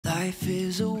Life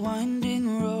is a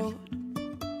winding road.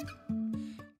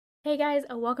 Hey guys,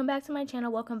 welcome back to my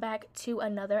channel. Welcome back to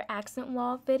another accent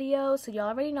wall video. So y'all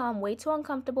already know I'm way too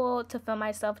uncomfortable to film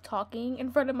myself talking in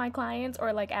front of my clients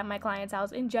or like at my client's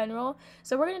house in general.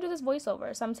 So we're gonna do this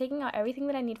voiceover. So I'm taking out everything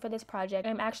that I need for this project.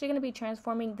 I'm actually gonna be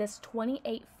transforming this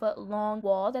 28-foot long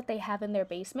wall that they have in their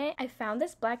basement. I found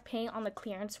this black paint on the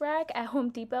clearance rack at Home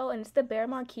Depot, and it's the Bear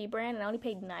Marquee brand, and I only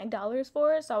paid $9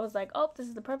 for it. So I was like, oh, this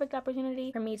is the perfect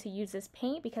opportunity for me to use this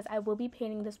paint because I will be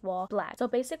painting this wall black. So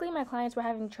basically my clients were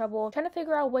having trouble trying to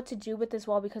figure out what to do with this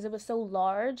wall because it was so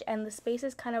large and the space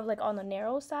is kind of like on the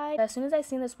narrow side. As soon as I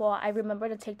seen this wall, I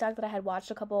remembered a TikTok that I had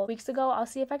watched a couple weeks ago. I'll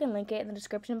see if I can link it in the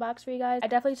description box for you guys. I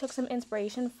definitely took some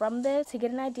inspiration from this to get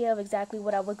an idea of exactly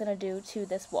what I was gonna do to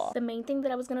this wall. The main thing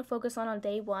that I was gonna focus on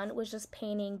day one was just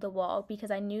painting the wall because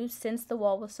I knew since the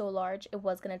wall was so large, it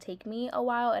was gonna take me a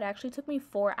while. It actually took me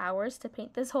 4 hours to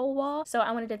paint this whole wall. So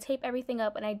I wanted to tape everything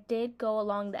up, and I did go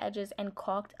along the edges and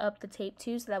caulked up the tape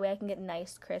too, so that way I can get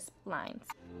nice crisp lines.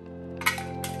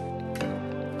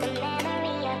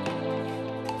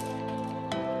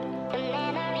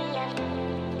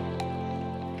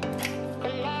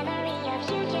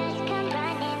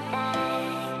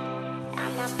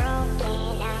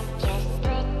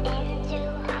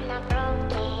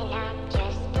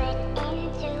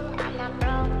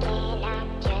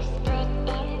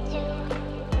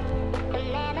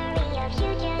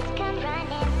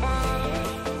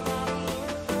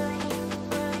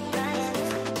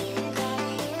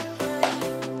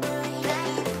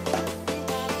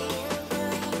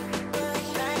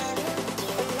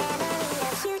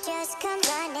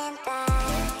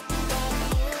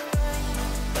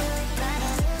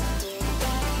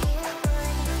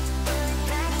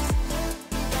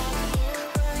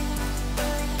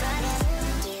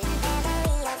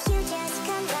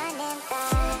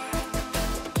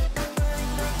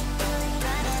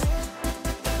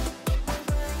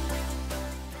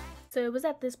 So it was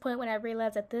at this point when I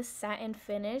realized that this satin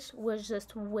finish was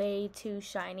just way too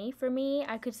shiny for me.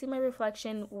 I could see my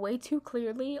reflection way too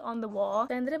clearly on the wall.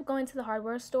 So I ended up going to the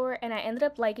hardware store and I ended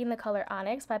up liking the color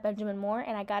Onyx by Benjamin Moore,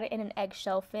 and I got it in an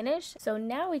eggshell finish. So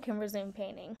now we can resume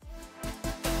painting.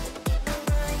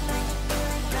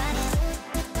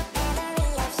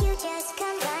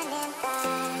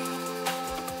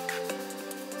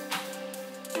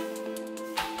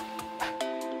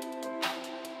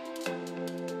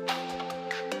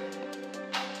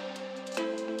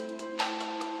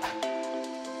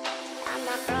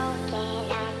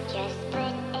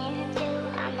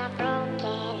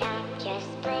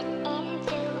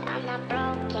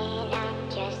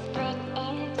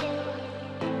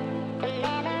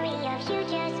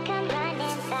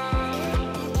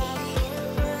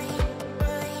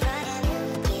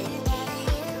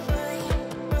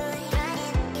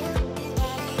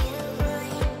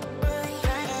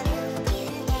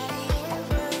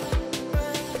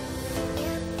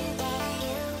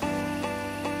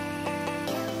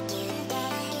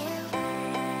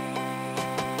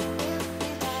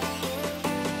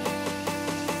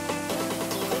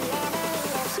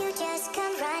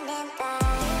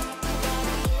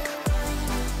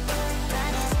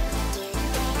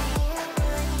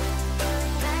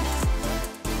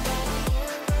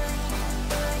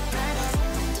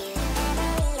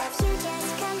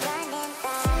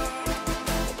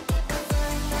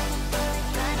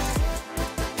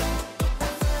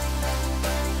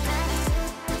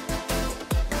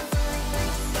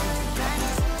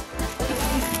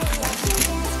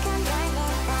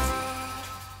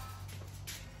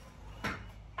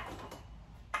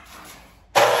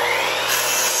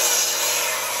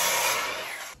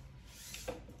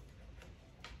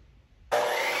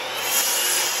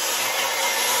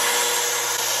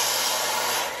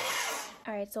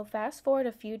 So fast forward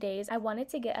a few days, I wanted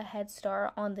to get a head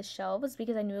start on the shelves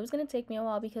because I knew it was going to take me a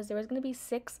while because there was going to be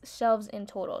 6 shelves in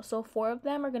total. So 4 of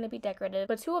them are going to be decorative,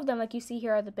 but 2 of them, like you see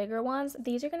here, are the bigger ones.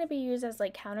 These are going to be used as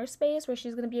like counter space where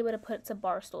she's going to be able to put some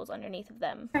bar stools underneath of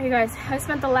them. All right, you guys, I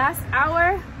spent the last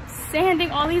hour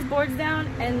sanding all these boards down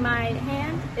and my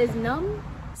hand is numb.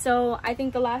 So I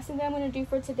think the last thing that I'm going to do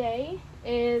for today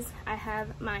is I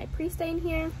have my pre-stain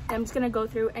here. I'm just going to go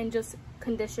through and just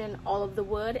condition all of the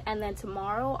wood, and then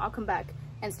tomorrow I'll come back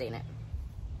and stain it.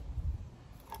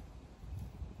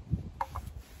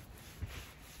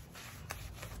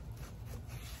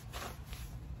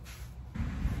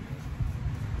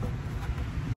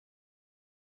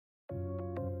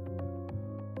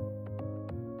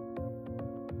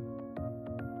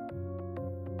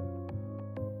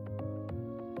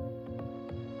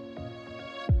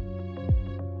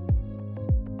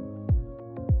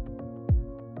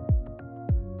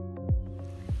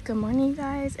 Good morning,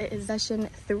 guys. It is session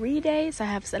 3 day, so I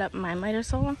have set up my miter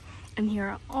saw, and here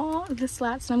are all the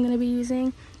slats that I'm going to be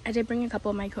using. I did bring a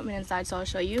couple of my equipment inside, so I'll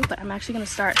show you, but I'm actually going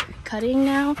to start cutting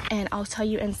now, and I'll tell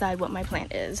you inside what my plan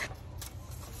is.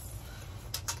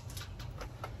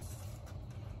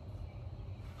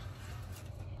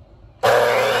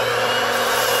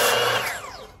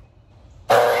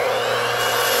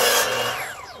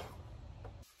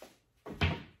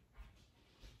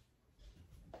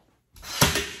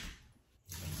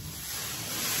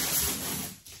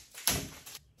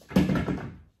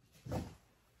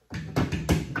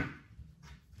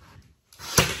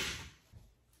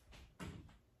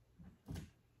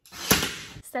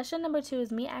 Session number 2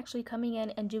 is me actually coming in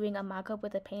and doing a mock-up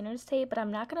with a painter's tape, but I'm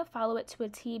not going to follow it to a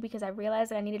T because I realized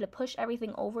that I needed to push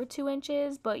everything over 2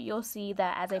 inches, but you'll see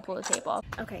that as I pull the tape off.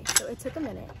 Okay, so it took a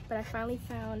minute, but I finally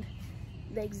found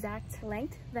the exact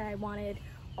length that I wanted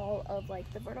all of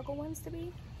like the vertical ones to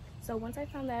be. So once I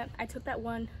found that, I took that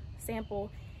one sample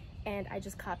and I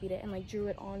just copied it and like drew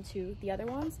it onto the other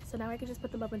ones. So now I can just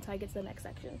put them up until I get to the next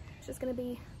section. It's just going to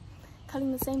be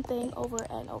cutting the same thing over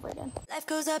and over again. Life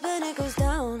goes up and it goes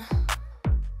down.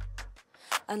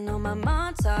 I know my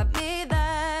mom taught me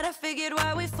that. I figured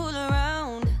why we fool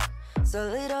around so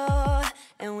little,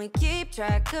 and we keep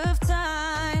track of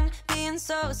time, being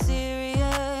so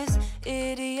serious.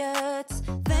 Idiots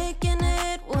thinking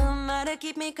it will matter,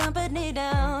 keep me company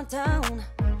downtown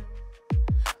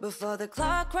before the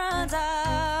clock runs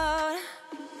out.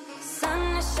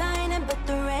 Sun is shining, but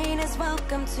the rain is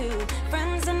welcome too.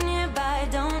 Friends are nearby,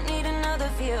 don't need another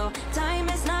view. Time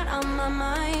is not on my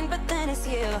mind, but then it's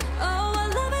you. Oh, I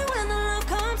love it when the love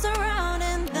comes around,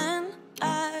 and then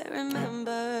I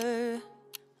remember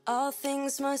all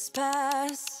things must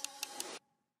pass.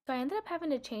 So I ended up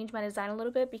having to change my design a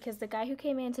little bit because the guy who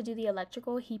came in to do the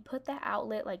electrical, he put that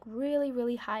outlet like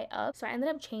really high up. So I ended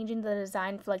up changing the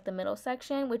design for like the middle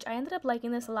section, which I ended up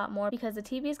liking this a lot more because the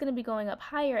TV is going to be going up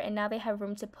higher, and now they have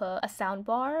room to put a sound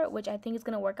bar, which I think is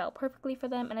going to work out perfectly for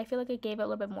them, and I feel like it gave it a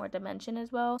little bit more dimension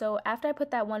as well. So after I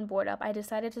put that one board up, I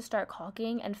decided to start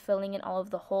caulking and filling in all of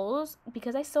the holes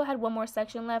because I still had one more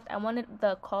section left. I wanted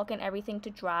the caulk and everything to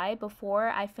dry before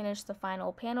I finished the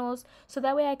final panels, so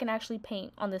that way I can actually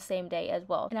paint on the same day as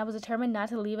well. And I was determined not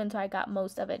to leave until I got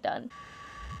most of it done.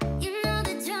 You know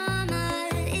the drama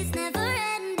is never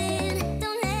ending.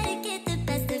 Don't let it get the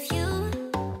best of you.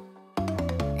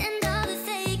 And all the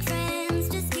fake friends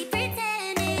just keep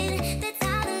pretending. That's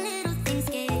how the little things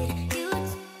get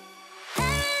huge.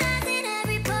 Paralyzing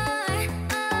every pore.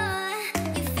 Oh,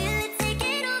 you feel it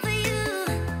taking over you.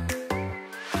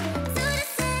 To the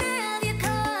center of your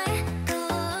core.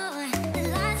 The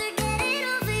lies are getting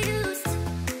overused.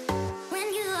 When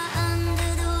you are under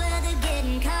the weather,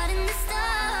 getting caught in the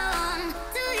storm.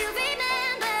 Do you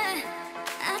remember?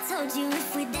 I told you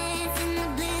if we dance in the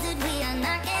blizzard, we are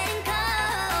not getting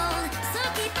cold. So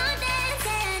keep on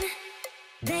dancing,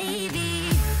 baby.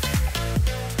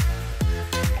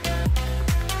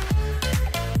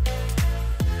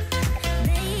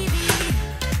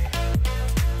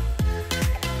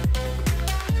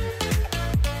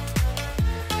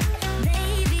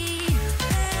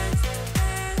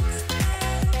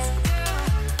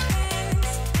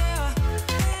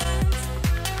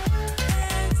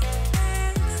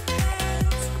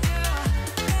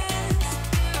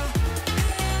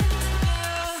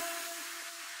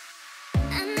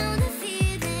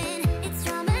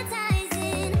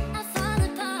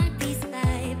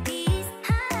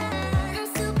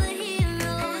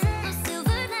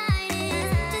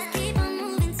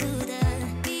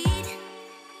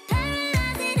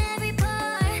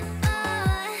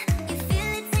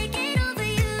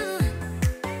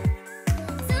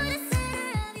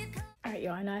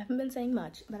 I know I haven't been saying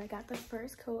much, but I got the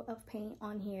first coat of paint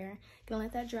on here. Gonna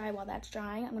let that dry. While that's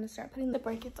drying, I'm gonna start putting the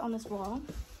brackets on this wall.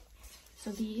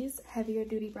 So these heavier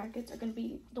duty brackets are gonna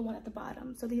be the one at the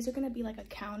bottom. So these are gonna be like a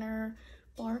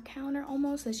bar counter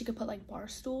almost, so that she could put like bar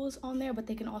stools on there, but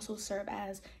they can also serve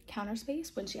as counter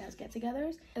space when she has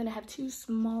get-togethers. And then I have 2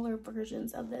 smaller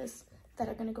versions of this that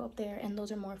are gonna go up there, and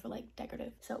those are more for like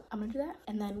decorative. So I'm gonna do that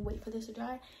and then wait for this to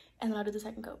dry, and then I'll do the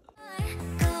second coat.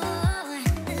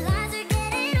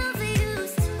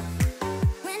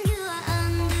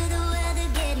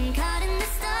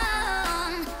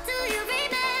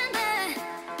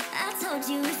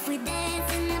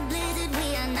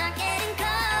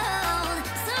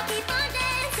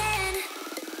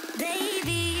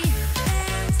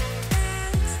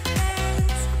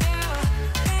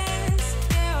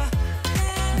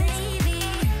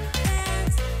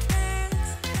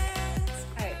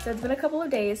 So So it's been a couple of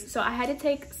days. So I had to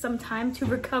take some time to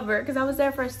recover because I was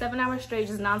there for 7 hours straight,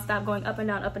 just nonstop going up and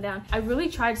down, up and down. I really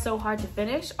tried so hard to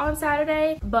finish on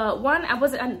Saturday, but one,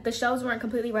 the shelves weren't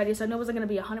completely ready, so I know it wasn't gonna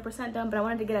be 100% done, but I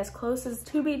wanted to get as close as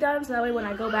to be done, so that way when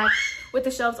I go back with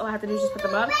the shelves, all I have to do is just put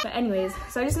them up. But anyways,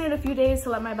 so I just needed a few days to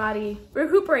let my body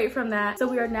recuperate from that. So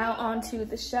we are now on to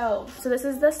the shelves. So this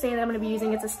is the stain that I'm gonna be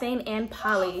using. It's a stain and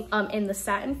poly in the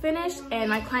satin finish, and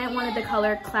my client wanted the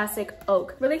color Classic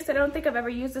Oak. Really excited. I don't think I've ever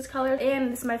used this color,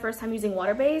 and this is my first time using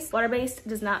water-based. Water-based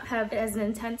does not have as an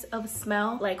intense of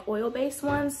smell like oil-based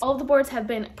ones. All of the boards have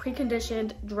been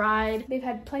pre-conditioned, dried. They've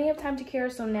had plenty of time to cure,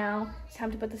 so now it's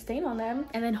time to put the stain on them.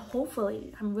 And then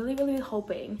hopefully, I'm really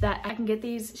hoping that I can get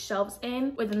these shelves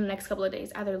in within the next couple of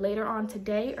days, either later on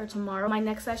today or tomorrow. My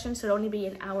next session should only be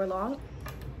an hour long.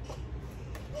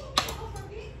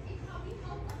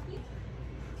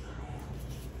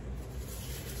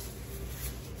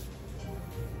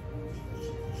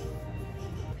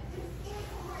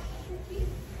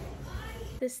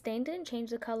 The stain didn't change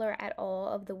the color at all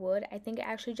of the wood. I think it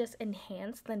actually just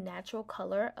enhanced the natural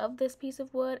color of this piece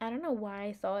of wood. I don't know why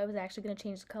I thought it was actually going to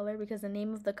change the color because the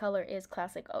name of the color is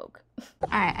Classic Oak.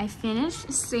 Alright, I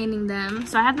finished staining them.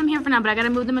 So I have them here for now, but I got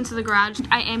to move them into the garage.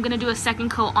 I am going to do a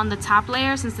second coat on the top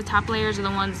layer since the top layers are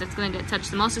the ones that's going to get touched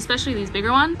the most, especially these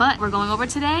bigger ones. But we're going over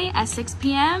today at 6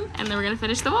 p.m. and then we're going to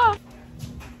finish the wall.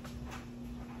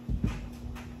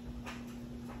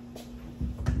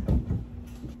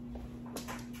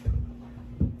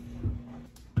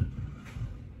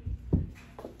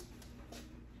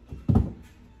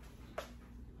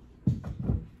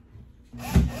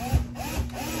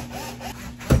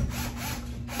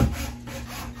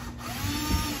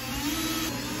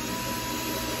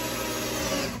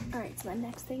 So the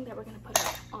next thing that we're gonna put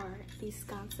up are these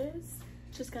sconces.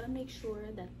 Just gotta make sure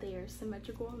that they're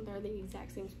symmetrical and they're the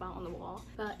exact same spot on the wall.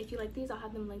 But if you like these, I'll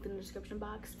have them linked in the description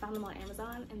box. Found them on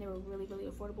Amazon and they were really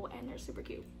affordable and they're super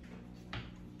cute.